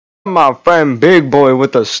My friend Big Boy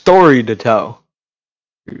with a story to tell.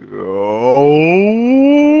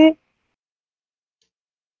 Yo,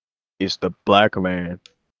 it's the black man.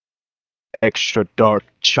 Extra dark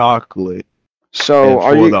chocolate. So And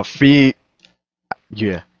are for you? the feet,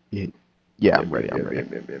 yeah, yeah, yeah. Yep, I'm yep, ready. I'm yep, ready.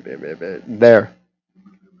 yep, yep, yep, yep, yep, yep. There.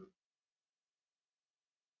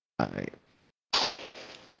 Alright.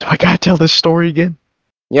 Do I gotta tell this story again?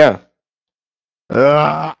 Yeah,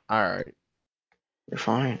 All right. you're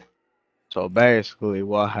fine. So basically,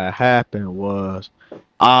 what had happened was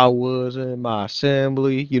I was in my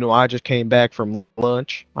assembly. You know, I just came back from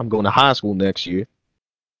lunch. I'm going to high school next year,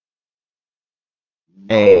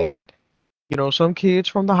 and you know, some kids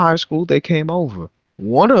from the high school they came over.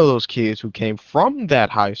 One of those kids who came from that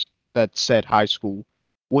said high school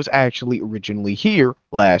was actually originally here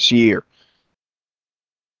last year,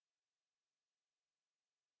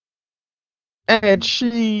 and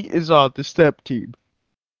she is on the step team.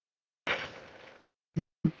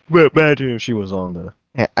 But imagine if she was on the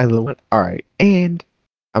all right, and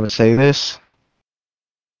I'm gonna say this: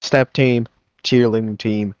 step team, cheerleading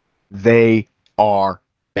team, they are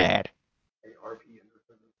bad.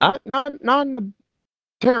 Not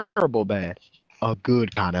terrible bad, a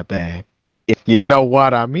good kind of bad. If you know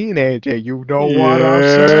what I mean, AJ, you know what I'm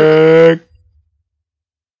saying.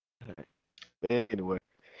 Yeah. Anyway,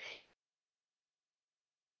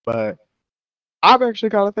 but I'm actually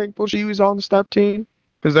kind of thankful she was on the step team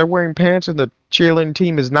because they're wearing pants and the cheerleading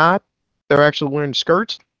team is not. They're actually wearing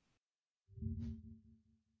skirts.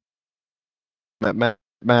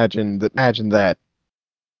 Imagine that.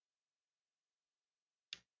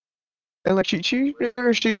 And like she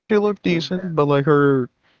looked decent, but like her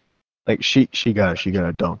like she got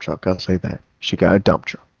a dump truck. I'll say that she got a dump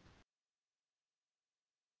truck.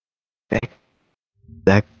 That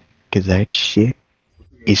that cause that shit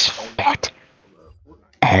is fat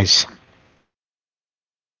as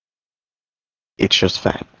it's just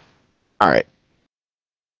fat. All right,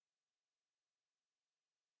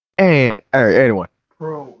 and all right. Anyway,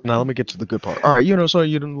 now let me get to the good part. All right, you know, so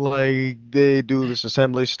you know, like they do this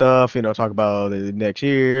assembly stuff. You know, talk about it next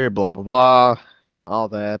year, blah blah blah, all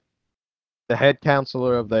that. The head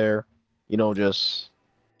counselor of there, you know, just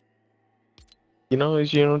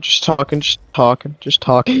is just talking, just talking, just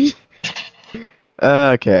talking.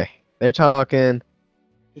 Okay, they're talking,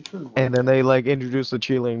 and then they like introduce the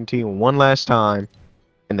cheerleading team one last time,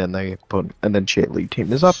 and then cheerleading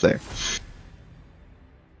team is up there.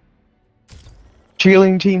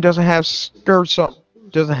 Cheerleading team doesn't have skirts on,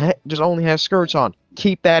 just only has skirts on.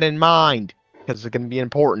 Keep that in mind, because it's gonna be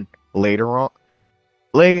important later on.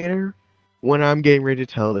 Later, when I'm getting ready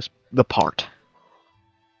to tell the part.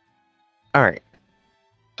 All right.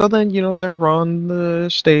 So then, they're on the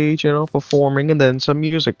stage, performing, and then some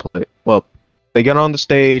music play. Well, they get on the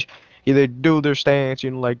stage, they do their stance,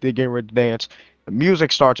 like they get ready to dance. The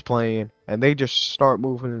music starts playing, and they just start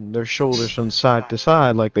moving their shoulders from side to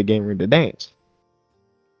side like they're getting ready to dance.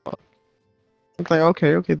 I'm like,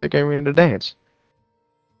 okay, they're getting ready to dance.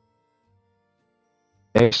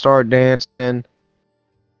 They start dancing,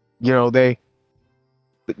 they,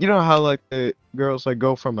 how like the girls like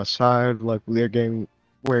go from a side, like they're getting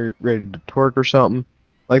ready to twerk or something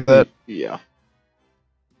like that. Yeah.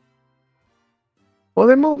 Well,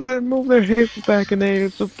 they move their hips back, and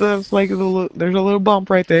there's like there's a little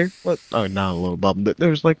bump right there. What? Oh, not a little bump.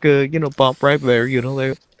 There's like a bump right there.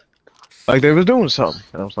 They like they was doing something,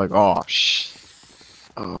 and I was like, oh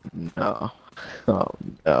oh no, oh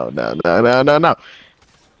no.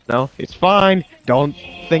 No, it's fine. Don't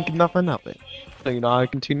think nothing. So I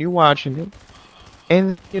continue watching it,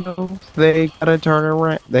 and they gotta turn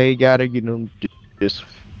around. They gotta just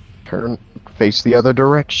turn face the other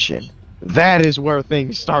direction. That is where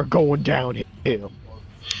things start going downhill.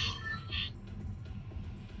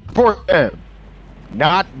 For them.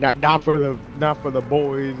 Not for the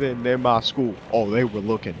boys in my school. Oh, they were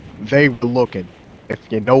looking. They were looking.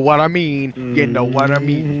 If you know what I mean, you know what I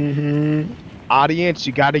mean. Mm-hmm. Audience,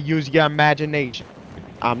 you gotta use your imagination.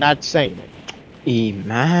 I'm not saying it.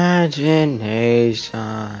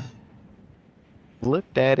 Imagination.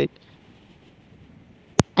 Looked at it,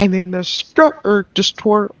 and then the skirt just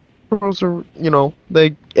twirls, and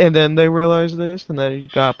then they realize this, and they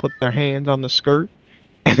gotta put their hands on the skirt.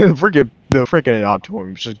 And the freaking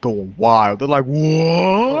auditorium's just going wild. They're like, "What?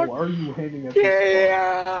 Oh, are you aiming at this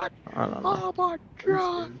Yeah! I don't know. Oh my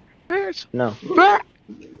god! It's No. back!"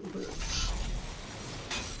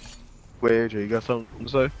 Wait, AJ, you got something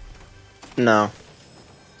to say? No.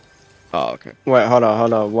 Oh, okay. Wait, hold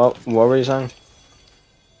on. What were you saying?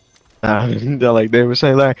 They were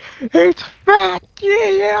saying like, "It's fat,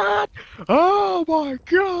 yeah! Oh my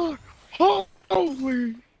god!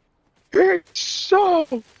 Holy! It's so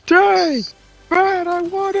dang bad. I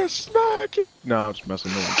want to smack it. No, I'm just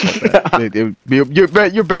messing. No one said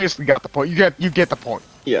that. You basically got the point. You get the point.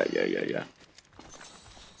 Yeah, yeah, yeah, yeah.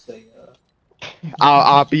 Say,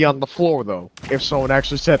 I'll be on the floor though if someone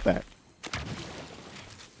actually said that.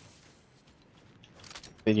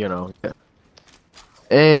 And you know, yeah.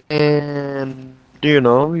 And and yeah,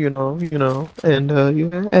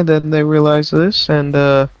 and then they realize this, and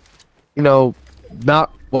you know,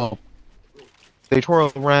 not well. They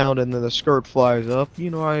twirl around, and then the skirt flies up. You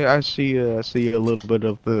know, I see a little bit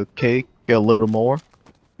of the cake, a little more.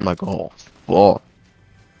 I'm like, oh, fuck,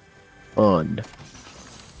 fun.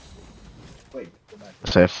 wait, go back. I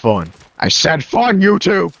said fun. I said fun, you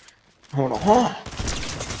two. Hold on. Huh?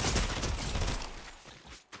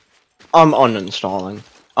 I'm uninstalling.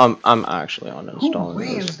 I'm actually uninstalling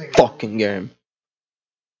wins this there? fucking game.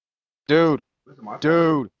 Dude, This is my fault.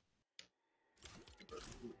 dude,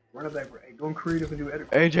 Run it back. Hey, go creative and do edit.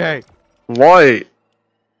 AJ, Why?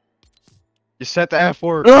 you said the F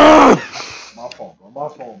word. My fault, bro. My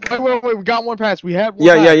fault, bro. Wait, we got one pass. We have one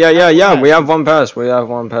Yeah, pass. yeah, yeah, yeah, yeah. We have one one pass. We have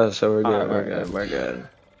one pass, so we're good. Alright, We're alright, good. We're good.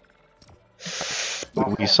 My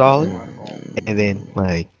We fault, saw bro. it, My fault. and then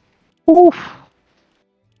like, oof.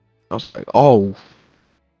 I was like, oh,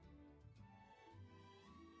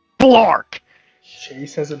 Blark.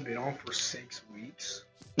 Chase hasn't been on for 6 weeks.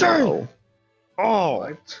 No. Oh,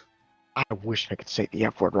 What? I wish I could say the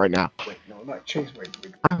F word right now. Wait, no, not Chase. Wait.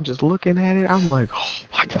 I'm just looking at it. I'm like, oh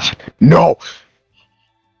my god, no.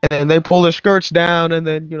 And then they pull their skirts down, and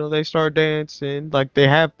then they start dancing. Like they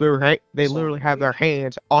have they literally have their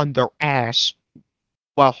hands on their ass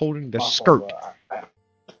while holding the My fault, skirt. bro.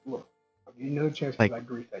 Look, I'll give you another chance Like- because I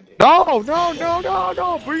griefed that day. No,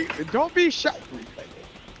 don't be shy. I griefed that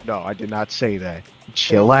day. No, I did not say that.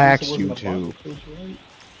 Chillax, This you wasn't a two. boxing pitch, right?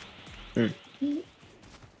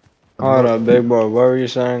 Hold up, big boy. What were you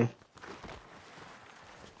saying?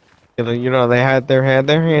 And then, they had their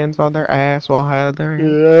hands on their ass while had their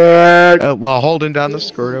hands, Yeah. while holding down the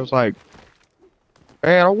skirt. I was like,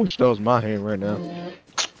 man, I wish that was my hand right now.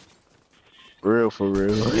 For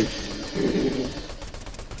real.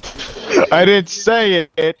 I didn't say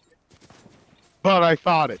it, but I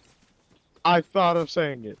thought it. I thought of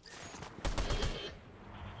saying it.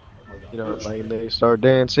 Like they start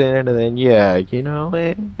dancing, and then and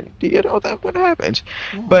that's what happens.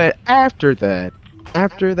 But after that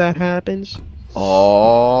happens,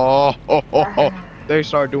 they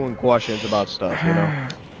start doing questions about stuff,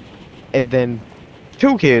 and then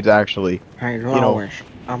two kids actually, Hey, know, Lois.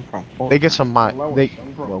 I'm from. they get some Lois,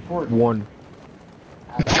 I'm from one.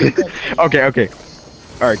 Okay.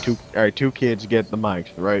 All right, two kids get the mics,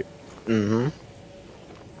 right? Mm-hmm.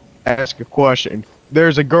 Ask a question.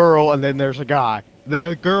 There's a girl and then there's a guy.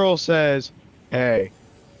 The girl says, "Hey,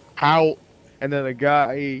 how?" And then the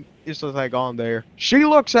guy is just like on there. She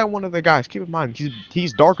looks at one of the guys. Keep in mind,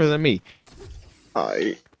 he's darker than me.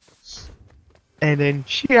 I. And then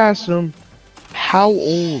she asks him, "How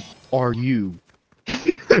old are you?"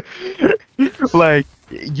 Like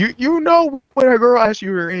you know when a girl asks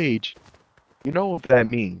you her age, you know what that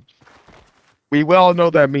means. We all know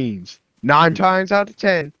that means. 9 times out of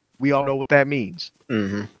 10, we all know what that means.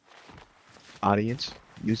 Mm-hmm. Audience,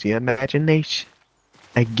 use your imagination.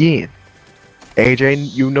 Again,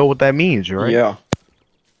 AJ, you know what that means, right? Yeah.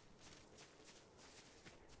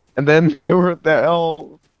 And then the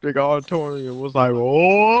whole big auditorium was like,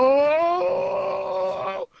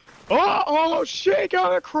 oh, she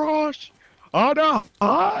got a crush on a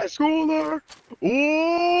high schooler.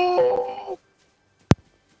 Oh.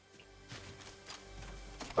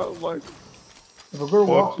 I was like, If a girl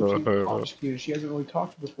What walks the up to you, hell? talks to you, she hasn't really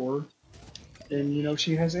talked to you before, and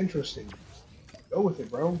she has interest in you. Go with it,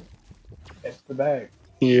 bro. That's the bag.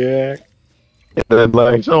 Yeah. and then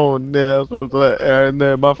like someone else was like, and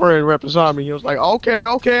then my friend right beside me, he was like, okay,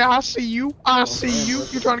 I see you.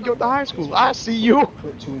 You're trying to get to high school. I see you.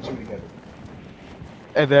 Put 2 and 2 together.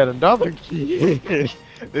 And then another kid,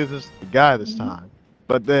 this is the guy this time.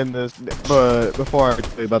 But before I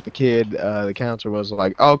tell you about the kid, the counselor was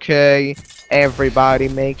like, okay, everybody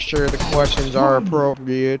make sure the questions are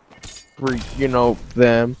appropriate for,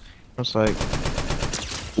 them. I was like,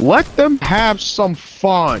 let them have some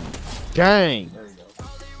fun. Dang. There you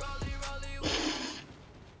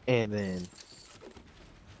go.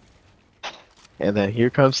 And then here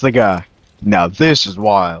comes the guy. Now this is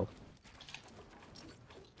wild.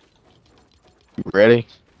 You ready?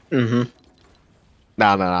 Mm-hmm. No,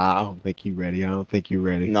 I don't think you ready. Nah, I'm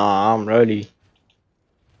ready. Nah, I'm ready.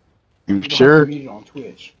 You You'll have to sure? meet it on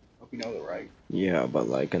Twitch. You know that, right? Yeah, but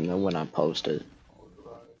like, and then when I post it,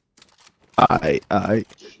 I.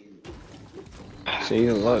 see,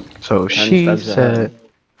 look, So 10 she steps said. ahead.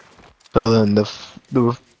 So then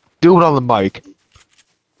the dude on the mic,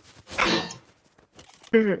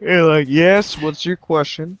 you're like, yes, what's your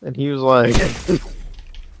question? And he was like,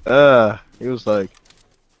 he was like,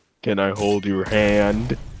 can I hold your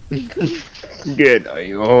hand? Can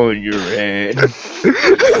I hold your hand?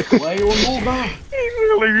 Why you move on?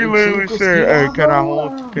 He literally said, hey, can I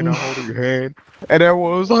hold your hand? And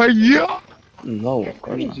everyone was like, yeah. No, of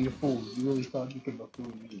course not. Crazy fool. You really thought you could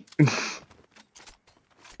buffoon me?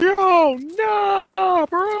 Yo, nah,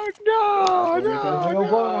 bro, nah, Yo,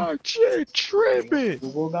 nah, shit, tripping.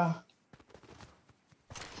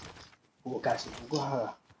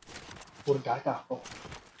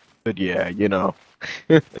 But yeah, you know.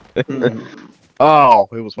 Mm. Oh,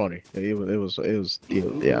 it was funny. Yeah, it was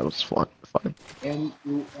fun. And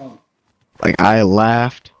you, Like I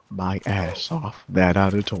laughed my ass off that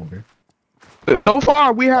auditorium. So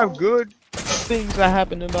far, we have good things that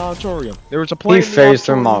happened in the auditorium. There was a plane He in the phased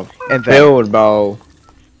him auditorium, off. and that. Build, bro.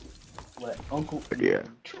 let Uncle Yeah.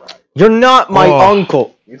 Ian try. You're not my Oh,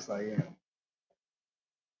 uncle. Yes, I am.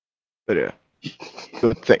 but yeah,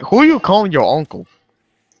 good thing. Who are you calling your uncle?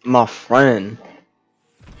 My friend.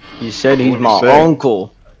 He said he's What did he my say?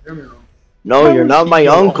 uncle. Hear me wrong. No, How you're is not he my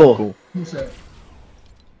your uncle. Who said?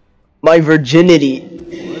 My virginity.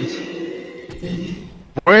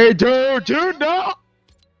 Wait, dude, you know.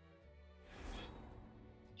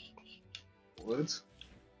 What?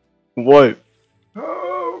 What?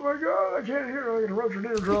 Oh my god, I can't hear. I can rupture You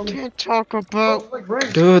eardrum. can't talk about. Like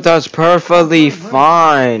rain. Dude, that's perfectly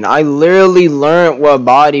fine. I literally learned what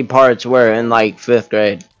body parts were in like 5th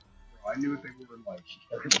grade. I knew they were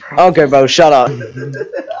like. Okay, bro, shut up.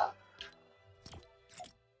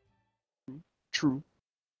 True.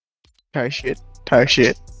 Tight shit. Tight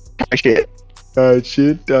shit. Tight shit. Tight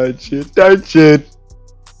shit. Tight shit. Tight shit.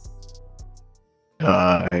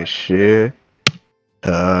 Tight shit.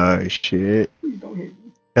 Tight shit. Don't hit me.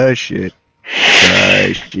 Tight shit.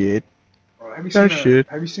 Tight shit. Have you seen Tight that? shit.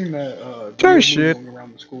 Have you seen that Tight video shit. movie going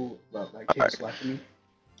around the school about that kid Alright. slapping me?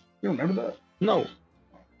 You don't remember that? No.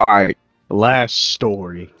 Alright. Last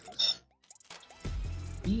story.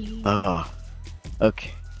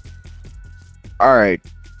 Okay. Alright.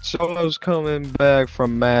 So I was coming back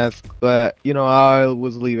from math class. You know, I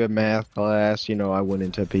was leaving math class. You know, I went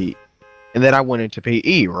into PE. And then I went into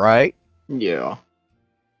PE, right? Yeah.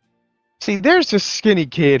 See, there's this skinny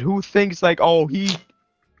kid who thinks like, oh, he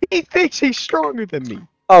thinks he's stronger than me.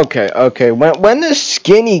 Okay. When this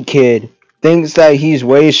skinny kid thinks that he's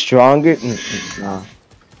way stronger,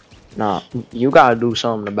 nah, you gotta do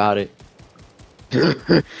something about it.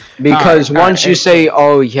 Because once you say,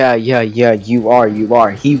 "Oh yeah, you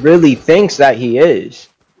are," he really thinks that he is.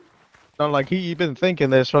 So, like, he been thinking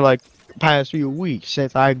this for like past few weeks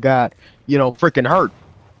since I got, you know, freaking hurt.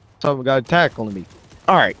 Someone got tackling me.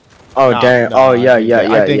 All right. Oh Nah, damn. nah, Oh I yeah, didn't yeah,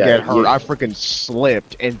 get, I yeah, didn't yeah. get hurt. I freaking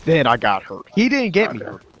slipped and then I got hurt. He didn't get me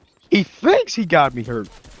hurt. He thinks he got me hurt,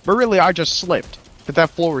 but really I just slipped. But that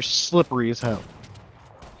floor is slippery as hell.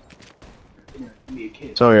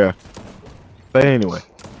 So yeah. But anyway,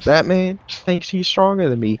 that man thinks he's stronger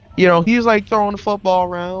than me. You know, he's like throwing the football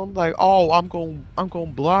around, like, oh, I'm gonna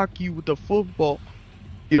block you with the football.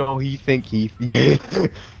 You know, he think he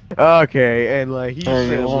okay, and like he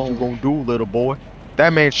said, what you gonna do, little boy?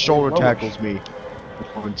 That man shoulder tackles me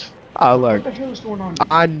once. I like, What the hell is going on?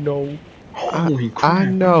 I know, Holy I crap!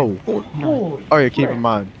 know. Holy Oh yeah, keep crap. in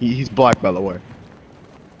mind, he's black by the way.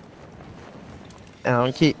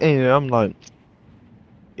 And I'm like,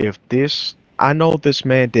 if this, I know this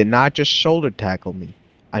man did not just shoulder tackle me.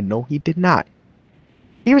 I know he did not.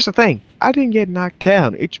 Here's the thing, I didn't get knocked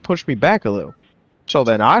down. It just pushed me back a little. So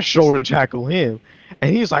then I shoulder tackle him,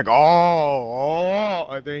 and he's like, oh,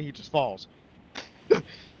 and then he just falls.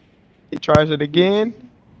 He tries it again,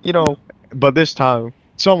 you know, but this time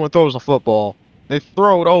someone throws a football. They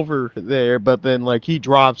throw it over there, but then like he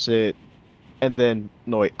drops it, and then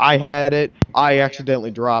no wait, I had it. I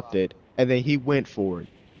accidentally dropped it, and then he went for it.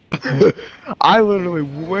 I literally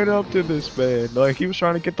went up to this man, like he was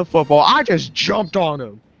trying to get the football. I just jumped on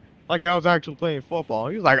him, like I was actually playing football.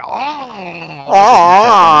 He was like,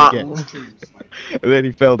 "Oh!" And then he fell down again. And then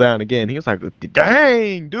he fell down again. He was like,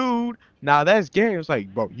 "Dang, dude, nah, that's gay." I was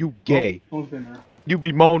like, "Bro, you gay? You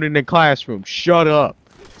be moaning in classroom. Shut up."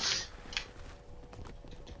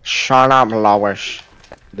 Shut up, Lois.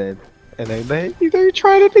 And then they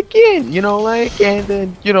tried it again, you know, like, and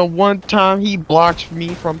then, you know, one time he blocked me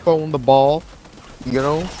from throwing the ball, you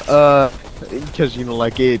know, because, you know,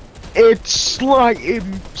 like, it it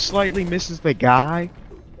slightly misses the guy.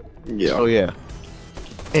 Yeah. Oh yeah.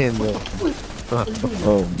 And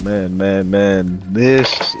oh man, this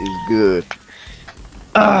is good.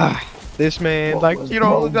 This man, like, you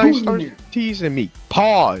know, the guy starts teasing me.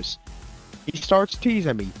 Pause. He starts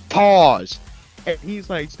teasing me. Pause. And he's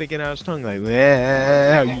like sticking out his tongue like,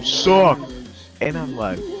 yeah, you suck. And I'm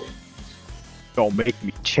like, don't make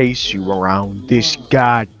me chase you around this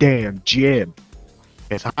goddamn gym.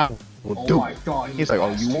 Cause I will do. He's like,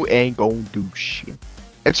 oh, you ain't gonna do shit.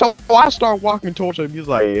 And so I start walking towards him. He's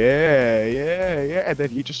like, yeah. And then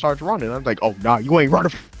he just starts running. I'm like, oh, nah, you ain't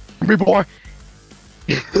running from me, boy.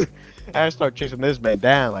 I start chasing this man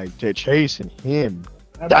down, like, chasing him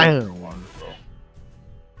down.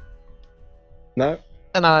 No.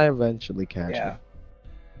 And I eventually catch him.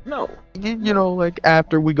 No. You know, like,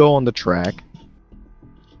 after we go on the track.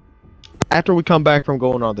 After we come back from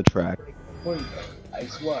going on the track. I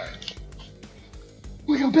swear.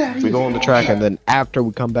 We go on the track, and then after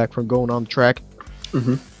we come back from going on the track,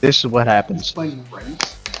 this is what happens.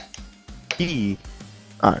 He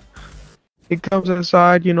comes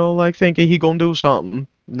inside, you know, like thinking he gonna do something.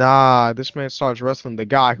 Nah, this man starts wrestling the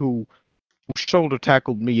guy who shoulder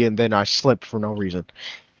tackled me, and then I slipped for no reason.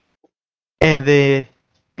 And then,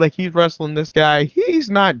 like, he's wrestling this guy. He's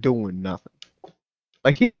not doing nothing.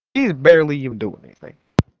 Like, he's barely even doing anything.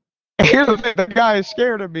 And here's the thing, the guy is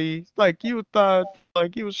scared of me. Like, you thought,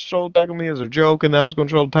 like, he was shoulder tackling me as a joke, and I was gonna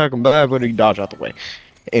shoulder tackle him back, but he dodged out the way.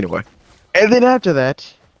 Anyway. And then after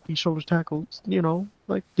that, he shoulder tackles, you know,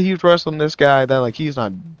 like, he's wrestling this guy that, like, he's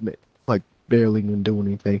not, like, barely even doing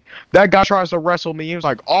anything. That guy tries to wrestle me. He was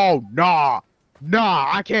like, oh, nah,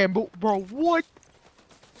 I can't move. Bro, what?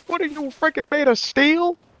 What are you freaking made of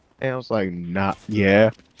steel? And I was like, nah, yeah,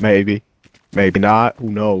 maybe. Maybe not. Who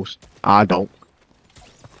knows? I don't.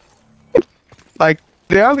 Like,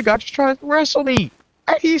 the other guy just tries to wrestle me.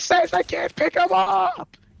 And he says I can't pick him up.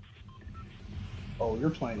 Oh, you're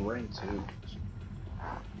playing Ring too.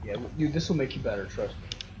 Yeah, dude, this will make you better, trust me.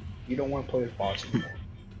 You don't want to play as boss anymore.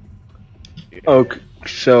 Okay,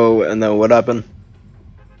 so, and then what happened?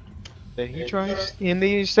 Then he tries, and then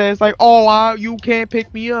he says like, oh, you can't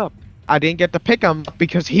pick me up. I didn't get to pick him up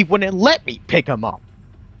because he wouldn't let me pick him up.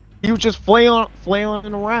 He was just flailing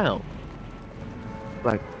around.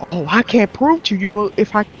 Like, oh, I can't prove to you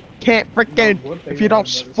if I can't freaking, if you don't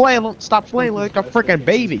stop flailing like a freaking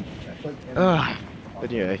baby. But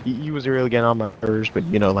yeah, he was really getting on my nerves, but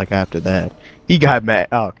you know, like after that, he got mad.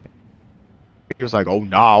 Oh, okay. He was like, oh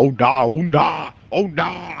nah.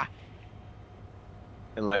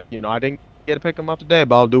 And like, you know, I didn't get to pick him up today,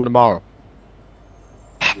 but I'll do it tomorrow.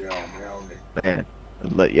 Man,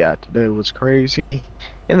 yeah, today was crazy.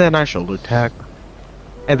 And then I shoulder tackle.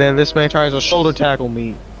 And then this man tries to shoulder tackle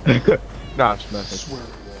me. Nah, it's nothing.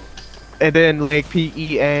 And then like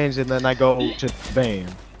PE ends, and then I go to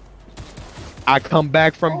band. I come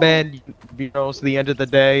back from band, you know, it's the end of the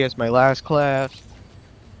day, it's my last class.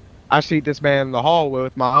 I see this man in the hallway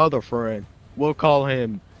with my other friend. We'll call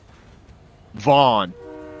him Vaughn.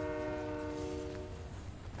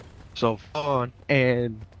 So Vaughn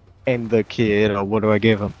and the kid, or what do I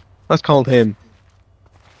give him? Let's call him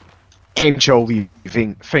Anchovy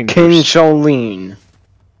Fingers. Kincholene.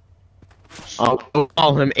 I'll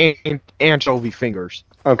call him Anchovy Fingers.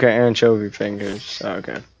 Okay, anchovy fingers.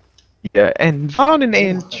 Okay. Yeah, and Vaughn and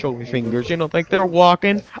Anchovy Fingers, you know, like they're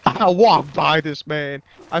walking. I walk by this man.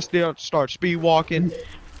 I still start speed walking.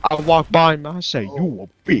 I walk by him. I say, "You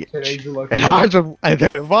a bitch." And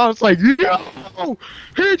then Vaughn's like, "Yo,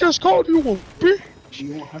 he just called you a bitch."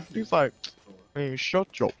 He's like, "Man,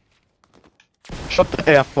 shut the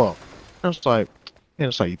f up." I was like,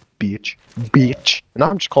 bitch. And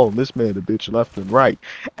I'm just calling this man a bitch left and right.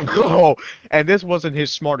 Oh, and this wasn't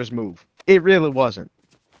his smartest move. It really wasn't.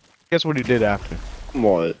 Guess what he did after?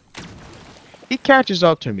 What? He catches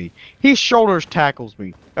up to me. He shoulders tackles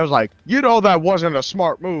me. I was like, you know that wasn't a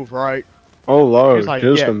smart move, right? Oh Lord, like,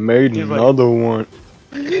 just yeah. made another one.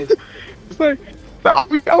 It's like,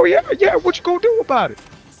 oh yeah, what you gonna do about it?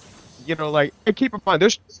 You know, like, and keep in mind,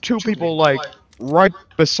 there's two people, like, right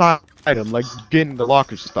beside him, like, getting the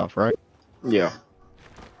locker stuff, right? Yeah.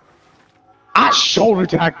 I shoulder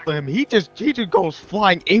tackle him. He just goes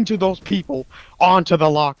flying into those people onto the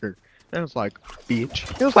locker. And it's like,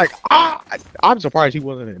 bitch. He was like, I'm surprised he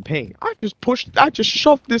wasn't in pain. I just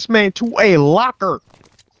shoved this man to a locker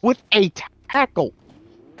with a tackle.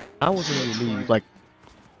 I wasn't even leave. Like,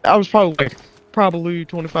 I was probably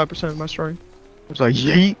 25% of my strength. I was like,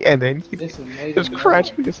 yeet, and then he just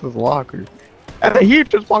crashed against his locker. And then he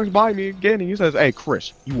just walks by me again and he says, "Hey,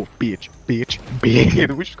 Chris, you a bitch, bitch,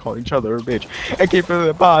 bitch." We just call each other a bitch. And keep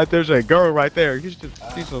it by, there's a girl right there. She's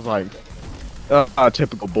just like,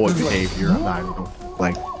 typical boy behavior. I'm not even gonna,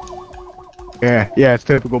 like, yeah, it's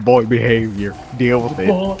typical boy behavior. Deal with it.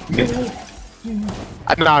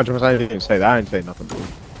 I didn't say that. I didn't say nothing.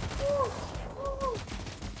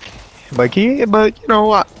 But you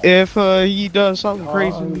know, if he does something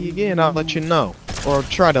crazy to me again, I'll let you know, or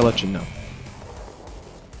try to let you know.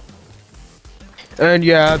 And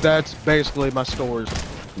yeah, that's basically my stories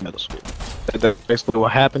in middle school. That's basically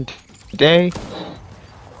what happened today.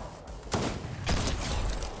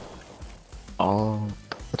 Oh,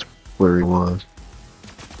 that's where he was.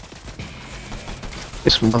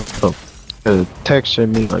 This motherfucker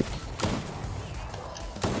texted me like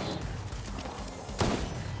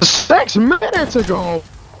 6 minutes ago.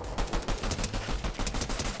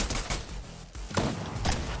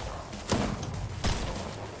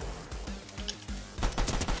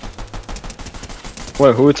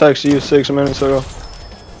 Wait, who texted you 6 minutes ago?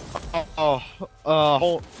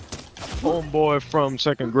 Homeboy from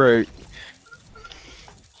 2nd grade.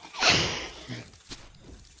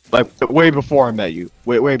 Like, way before I met you.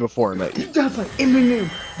 Way before I met you. That's like Eminem,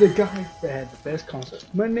 the guy that had the best concert.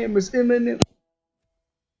 My name is Eminem.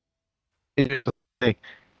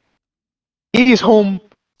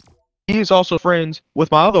 He's also friends with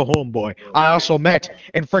my other homeboy. I also met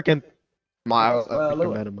in freaking I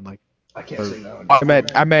met him in like I can't say no.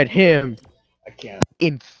 I met him I can't.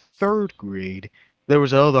 in 3rd grade. There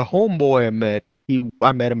was another homeboy I met.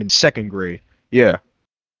 I met him in 2nd grade. Yeah.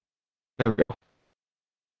 There we go.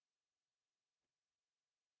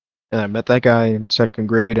 And I met that guy in 2nd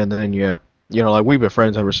grade, and then yeah, like we've been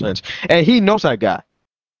friends ever since. And he knows that guy,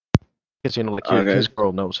 because like his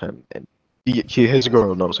girl knows him, and his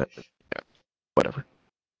girl knows him. Yeah, whatever.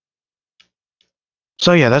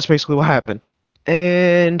 So yeah, that's basically what happened,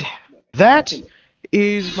 and that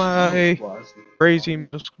is my crazy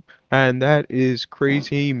middle school, and that is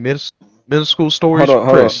crazy middle school stories.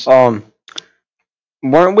 Hold on.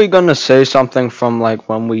 Weren't we gonna say something from like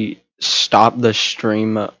when we stopped the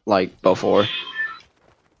stream like before?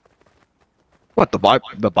 What, the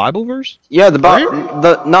Bible verse? Yeah, no,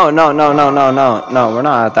 we're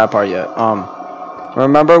not at that part yet.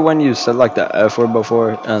 Remember when you said like the F word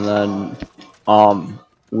before, and then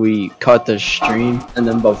we cut the stream, and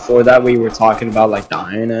then before that we were talking about like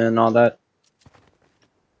Diana and all that.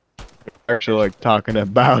 Actually, like talking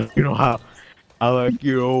about how like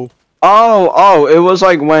Oh, it was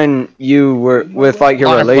like when you were with like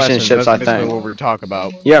your relationships, I think. What we're talking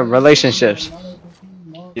about. Yeah, relationships.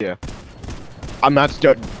 Yeah. I'm not.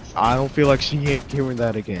 I don't feel like hearing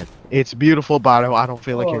that again. It's beautiful, but I don't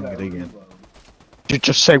feel like hearing it again.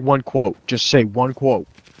 Just say one quote. Just say one quote.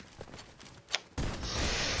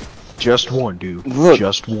 Just one, dude. Look,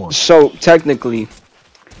 just one. So technically,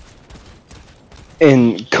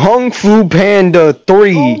 in Kung Fu Panda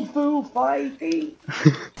 3. Kung Fu fighting.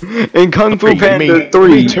 In Kung Fu Panda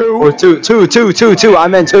 3 or 2. I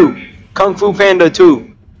meant 2. Kung Fu Panda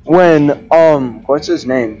 2. When what's his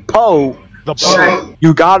name? Po.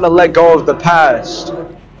 You gotta let go of the past.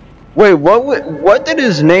 Wait, what did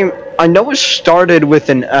his name? I know it started with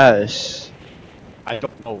an S. I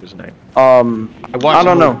don't know his name. I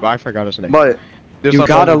don't know. I forgot his name. But you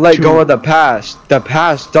gotta let go of the past. The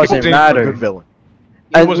past doesn't matter.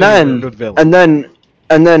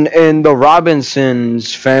 And then in the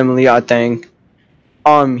Robinsons family, I think,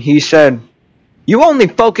 he said, you only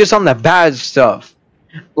focus on the bad stuff.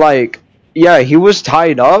 Like, yeah, he was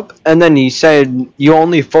tied up, and then he said, you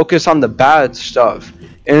only focus on the bad stuff.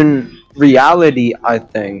 In reality, I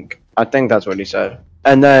think that's what he said.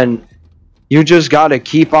 And then you just gotta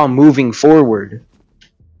keep on moving forward.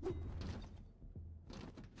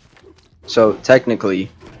 So technically,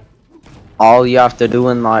 all you have to do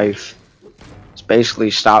in life is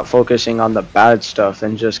basically stop focusing on the bad stuff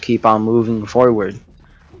and just keep on moving forward.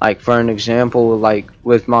 Like, for an example, like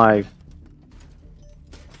with my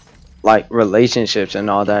like relationships and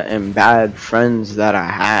all that, and bad friends that I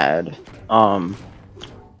had,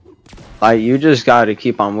 like, you just gotta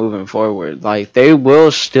keep on moving forward. Like, they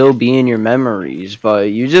will still be in your memories,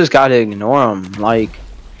 but you just gotta ignore them. Like,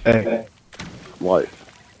 hey, what?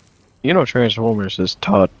 You know, Transformers has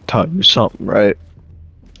taught you something, right?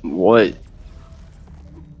 What?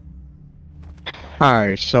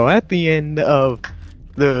 Alright, so at the end of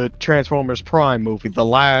the Transformers Prime movie,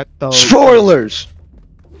 Spoilers!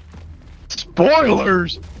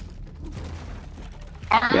 Spoilers!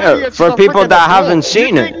 Yeah, for people that haven't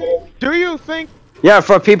seen it. Do you think? Yeah,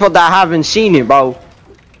 for people that haven't seen it, bro.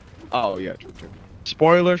 Oh, yeah, true.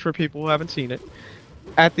 spoilers for people who haven't seen it.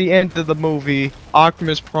 At the end of the movie,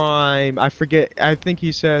 Optimus Prime, I forget, I think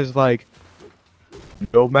he says, like,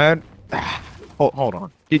 no man. Hold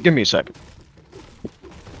on. Give me a second.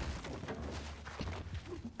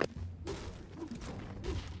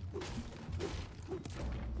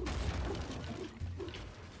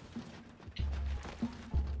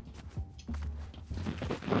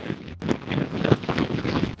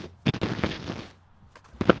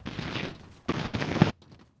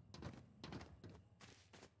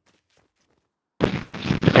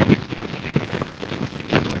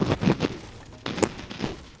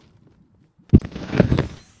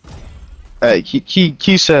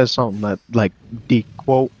 He says something that, like, the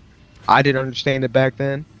quote, I didn't understand it back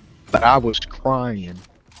then, but I was crying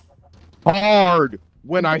hard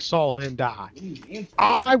when I saw him die.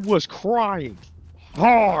 I was crying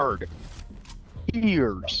hard.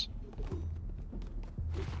 Tears.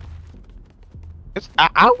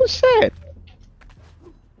 I was sad.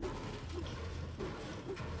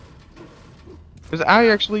 Because I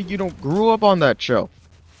actually, grew up on that show.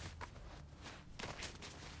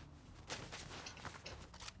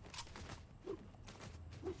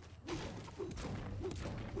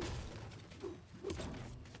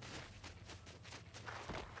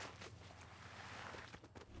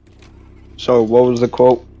 So, what was the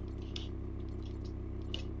quote?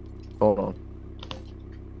 Hold on.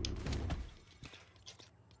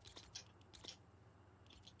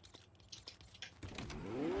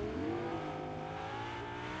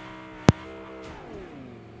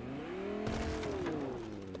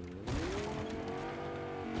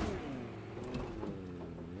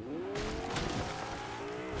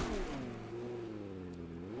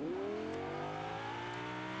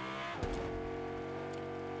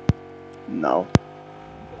 No.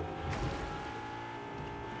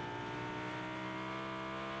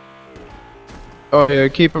 Oh yeah,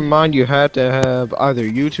 keep in mind you had to have either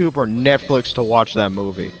YouTube or Netflix to watch that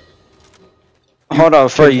movie. Hold on,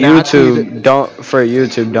 for cannot see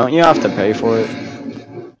YouTube, don't you have to pay for it?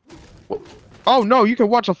 Oh no, you can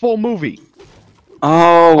watch a full movie.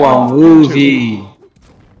 Oh, a movie.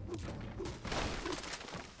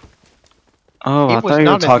 Oh, I It was thought you were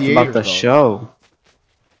not in talking about theaters, the though. show.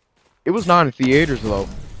 It was not in theaters though.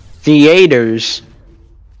 Theaters.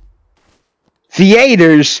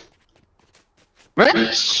 Theaters.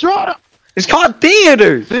 Man, shut up! It's called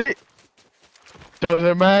theaters.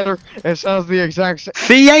 Doesn't matter. It sounds the exact same.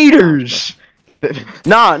 Theaters.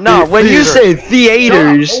 Nah. When you say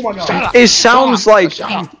theaters, it sounds like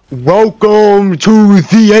welcome to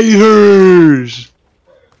theaters.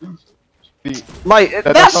 Like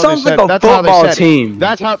that sounds like a football team.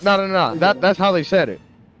 That's how. No. That's how they said it.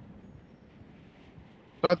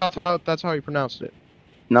 That's how he pronounced it.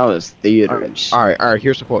 No, it's theaters. All right.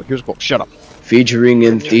 Here's the quote. Shut up. Featuring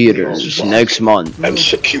in theaters next month. And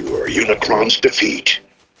secure Unicron's defeat.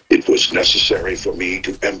 It was necessary for me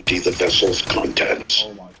to empty the vessel's contents.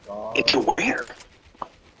 Oh my god. Into where?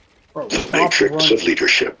 Bro, The stop matrix running. of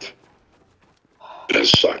leadership.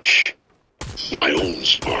 As such, my own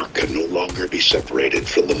spark can no longer be separated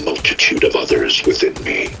from the multitude of others within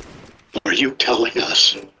me. Are you telling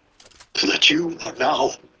us that you are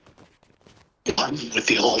now one with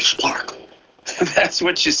the Allspark? That's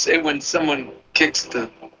what you say when someone kicks the...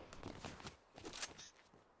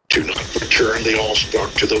 To not return the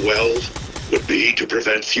Allspark to the well would be to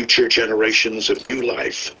prevent future generations of new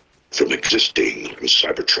life from existing on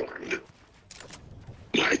Cybertron.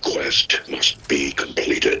 My quest must be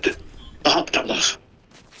completed. Optimus,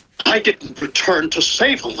 I didn't return to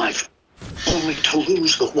save a life, only to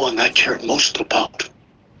lose the one I care most about.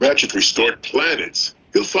 Ratchet restored planets.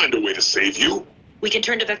 He'll find a way to save you. We can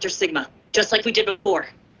turn to Vector Sigma, just like we did before.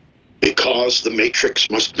 Because the Matrix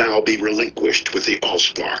must now be relinquished with the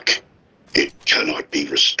Allspark. It cannot be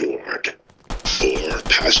restored, or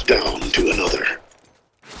passed down to another.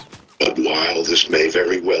 But while this may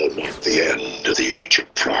very well mark the end of the Age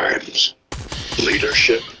of Primes,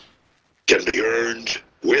 leadership can be earned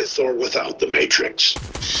with or without the Matrix.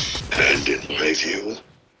 And in my view,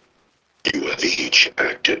 you have each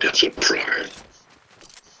acted as a Prime.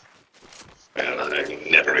 Well, I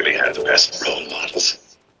never really had the best role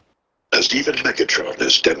models. As even Megatron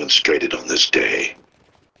has demonstrated on this day,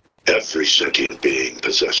 every sentient being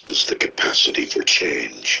possesses the capacity for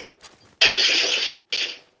change.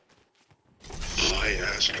 I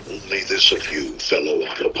ask only this of you, fellow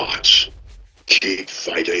Autobots. Keep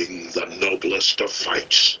fighting the noblest of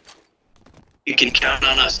fights. You can count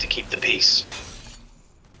on us to keep the peace.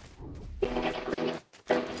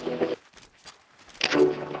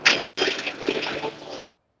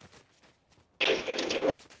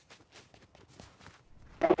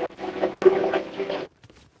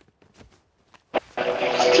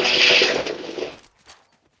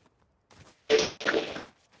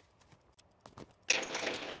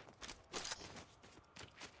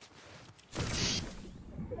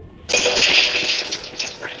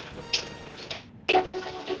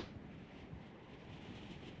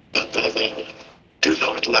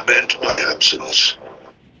 absence.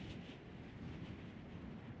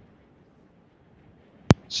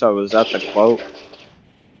 So is that the quote?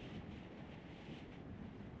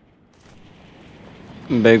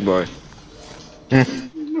 Big boy.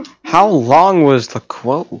 How long was the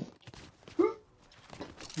quote?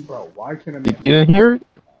 Bro, why can't I You be? didn't hear it?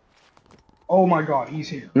 Oh my god, he's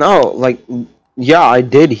here. No, like, yeah, I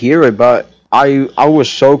did hear it, but I was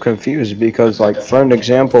so confused because, like, for an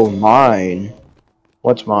example, mine.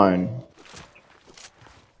 What's mine?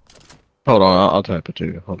 Hold on, I'll type it to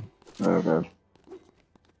you. Hold on. Okay.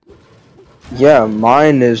 Yeah,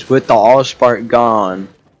 mine is with the Allspark gone.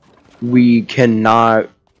 We cannot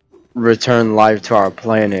return life to our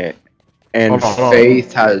planet, and Hold on.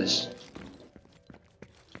 Faith has.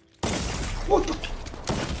 What the?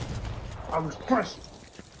 I was pressed.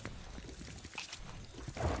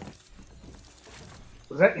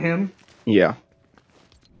 Was that him? Yeah.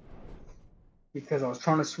 Because I was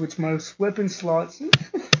trying to switch my weapon slots.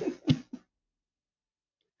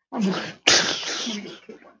 I'm just gonna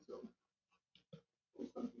kill myself.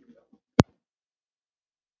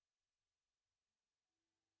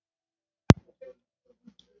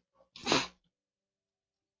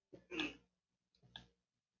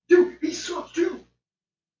 Dude, he sucks too.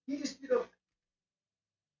 He just did a.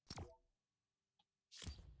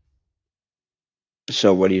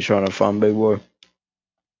 So what are you trying to find, big boy?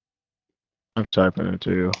 I'm typing it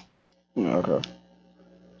to you. Okay.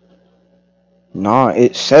 Nah,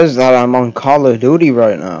 it says that I'm on Call of Duty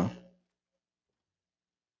right now.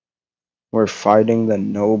 We're fighting the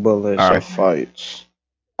noblest All of right. fights.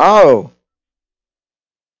 Oh!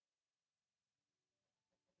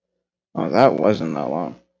 Oh, that wasn't that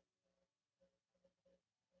long.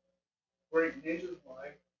 Great ninjas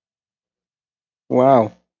like.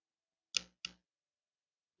 Wow.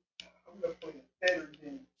 I'm gonna play a better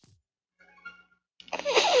game.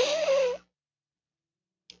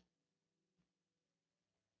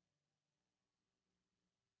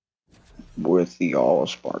 With the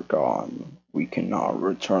Allspark gone, we cannot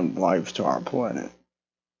return life to our planet.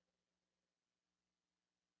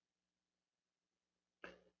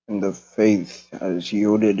 And the faith has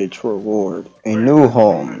yielded its reward. A new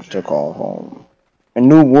home to call home. A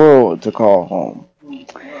new world to call home.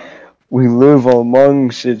 We live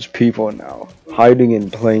amongst its people now, hiding in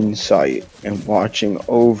plain sight and watching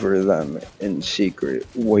over them in secret,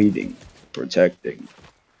 waiting, protecting.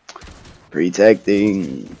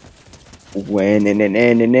 Protecting. When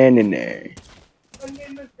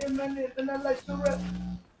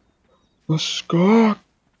Let's go.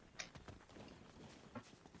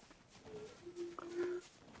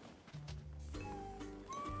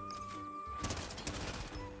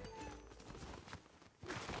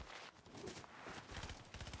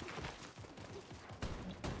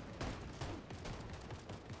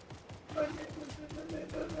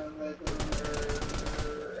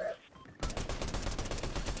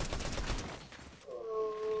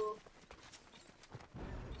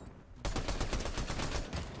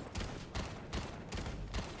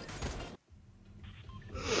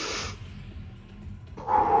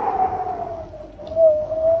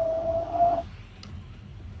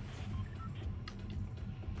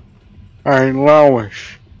 Hey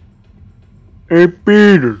Lois. Hey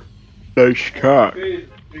Peter. That's cock. Hey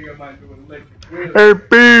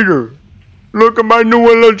Peter. Look at my new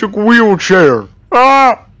electric wheelchair.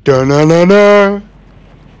 Ah! Da-na-na-na.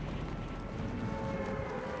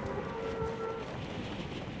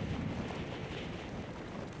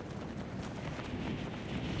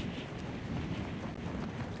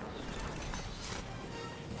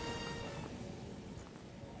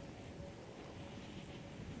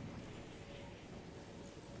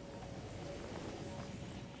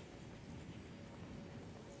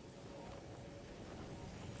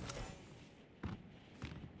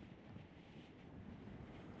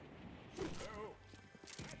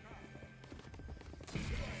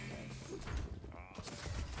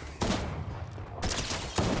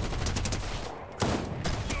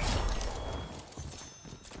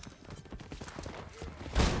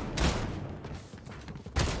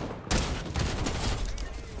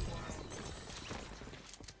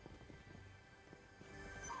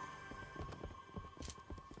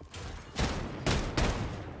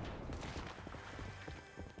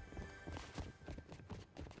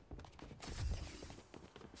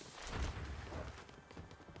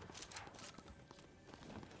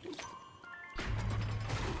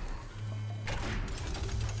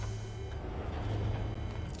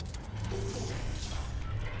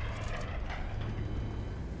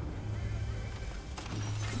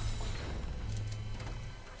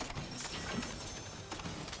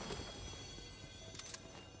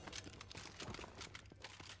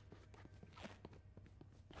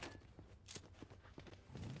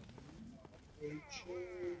 They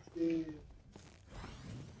changed it.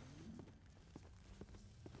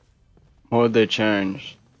 What did they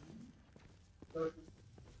change? I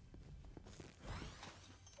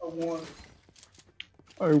won.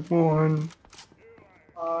 I won.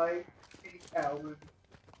 I hate Alan.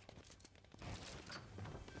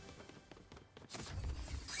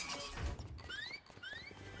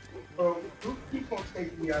 Who keeps on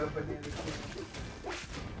taking me out of banana king?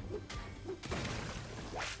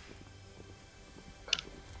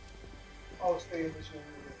 I'll stay in this one.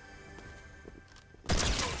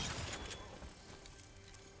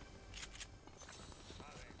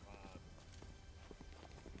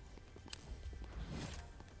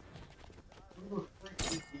 We were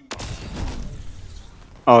freaking deep.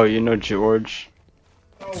 Oh, you know George?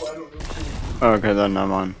 No, I don't know. Okay, then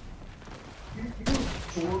I'm on. You know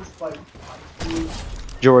George, like, high school?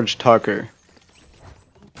 George Tucker.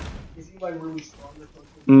 Is he, like, really strong or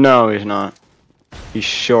something? No, he's not. He's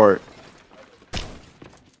short.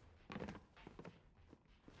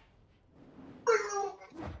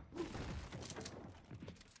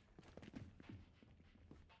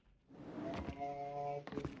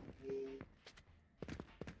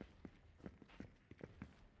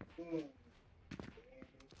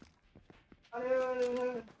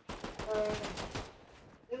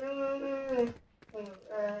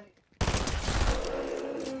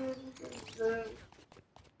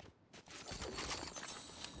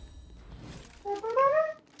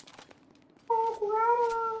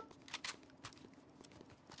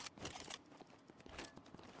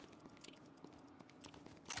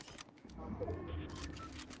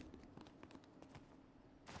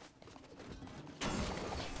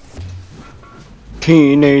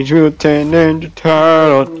 Teenage Mutant Ninja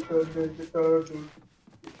Turtle.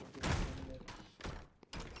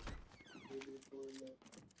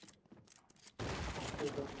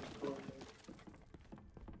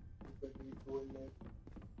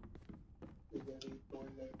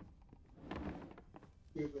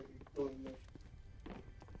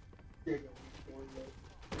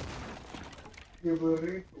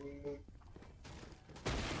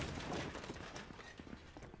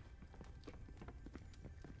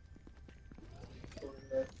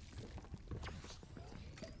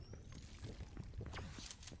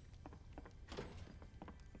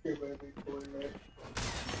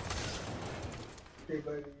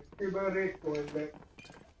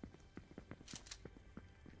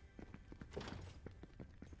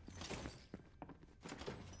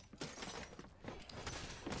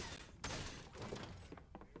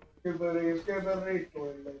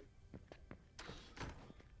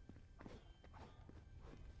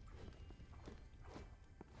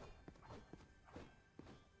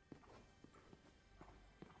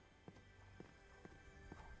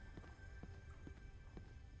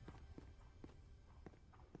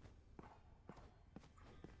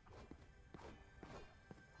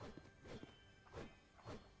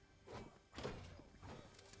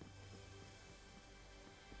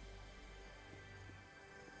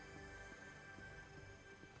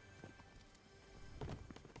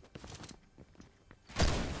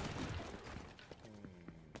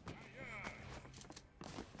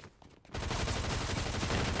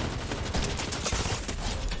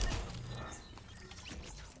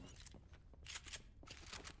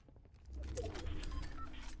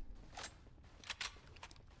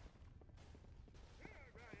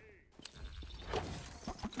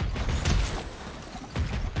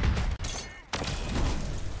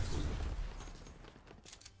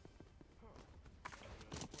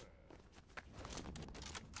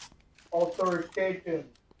 Authoritative.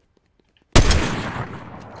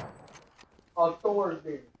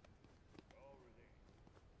 Authority.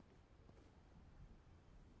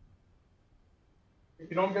 If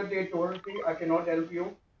you don't get the authority, I cannot help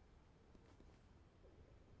you.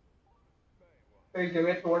 Please give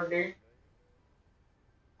authority.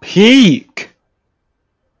 Peak.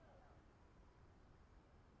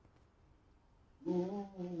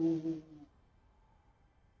 Ooh.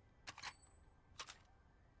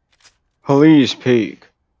 Police peak.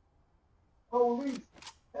 Police,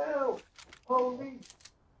 help! Police,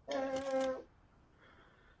 help!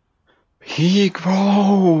 Peak,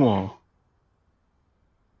 bro.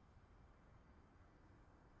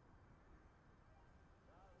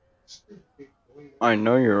 I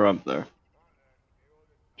know you're up there.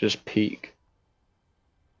 Just peek.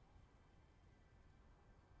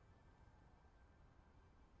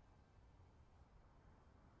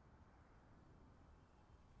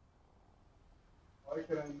 Why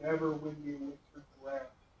could I never win the elixir draft?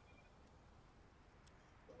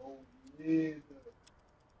 So mid.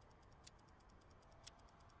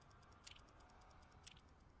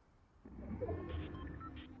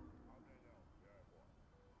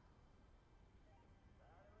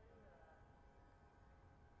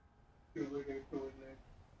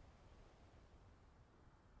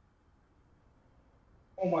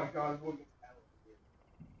 Oh my god, look at that.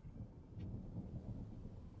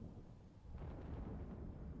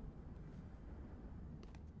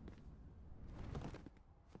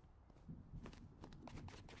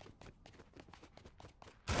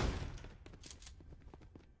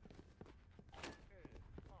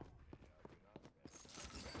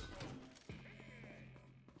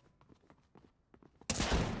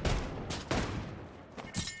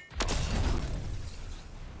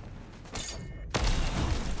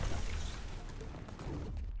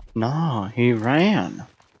 No, he ran.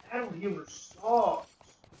 Battle Healer sucks.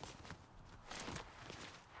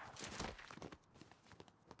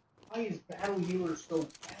 Why is Battle Healer so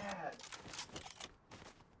bad?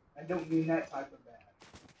 I don't mean that type of bad.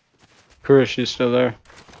 Chris, you still there?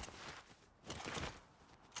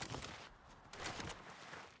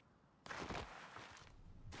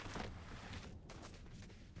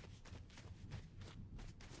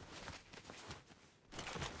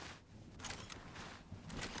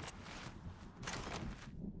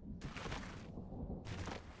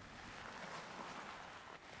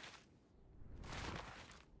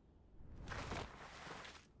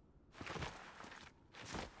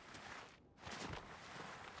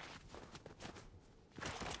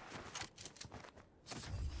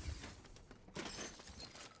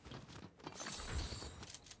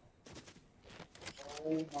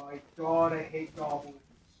 Oh my god, I hate goblins.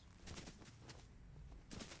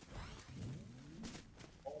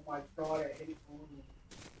 Oh my god, I hate goblins.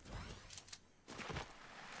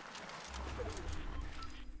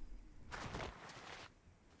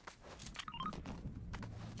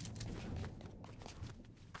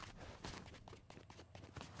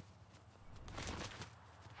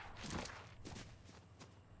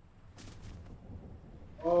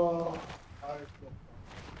 Oh, I feel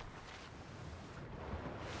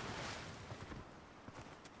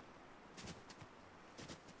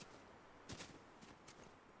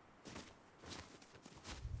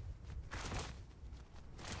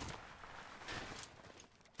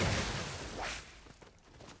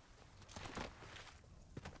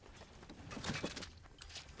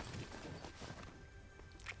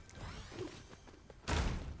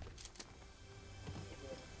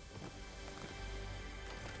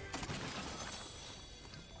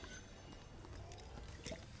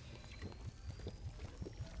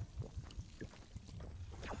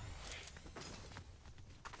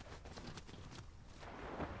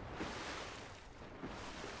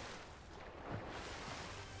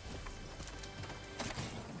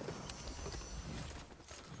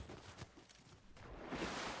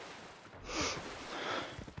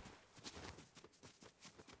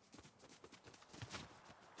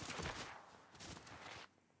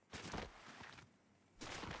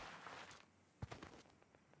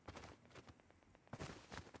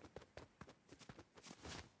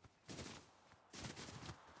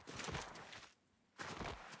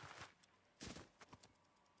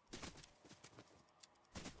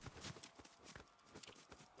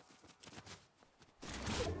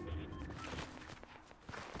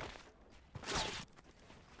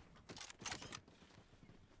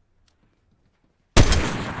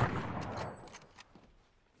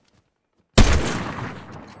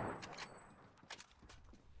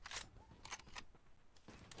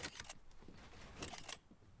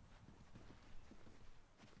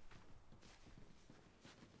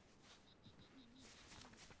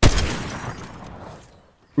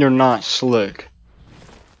You're not slick.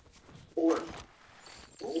 or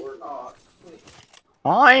not.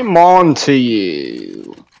 I'm on to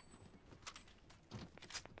you.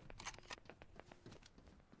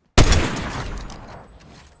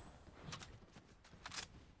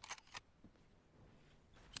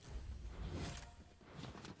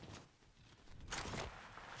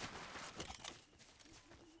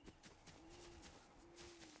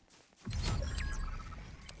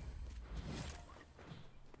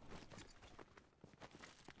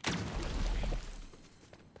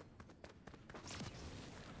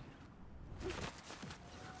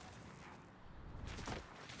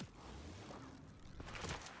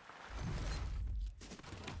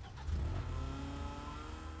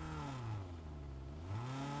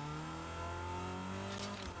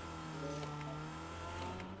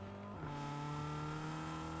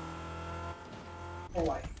 Oh,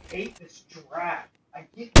 I hate this draft. I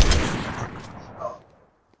get. Oh.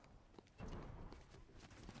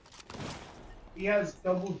 He has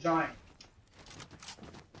double giant.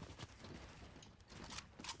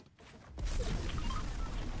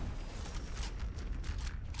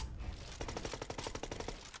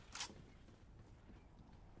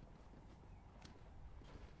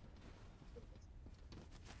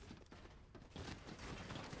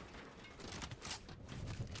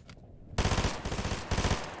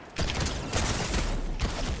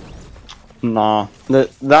 Nah,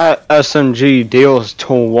 that SMG deals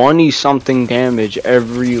 20 something damage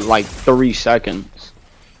every like 3 seconds.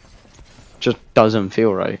 Just doesn't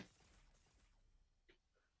feel right.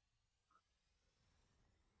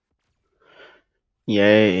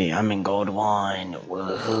 Yay, I'm in gold 1.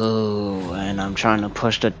 Woohoo, and I'm trying to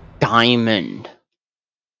push the diamond.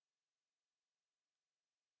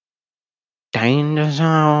 Danger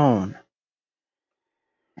zone.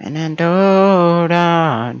 And then do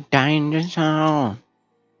the danger zone.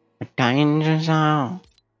 The danger zone.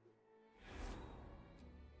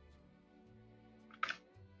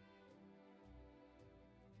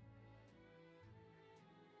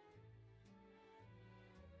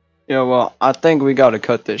 Yeah, well, I think we gotta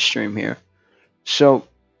cut this stream here. So,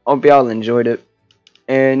 hope y'all enjoyed it.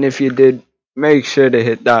 And if you did, make sure to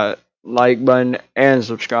hit that like button and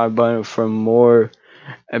subscribe button for more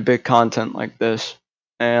epic content like this.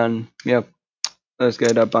 And, yep, let's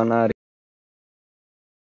get up on out of here.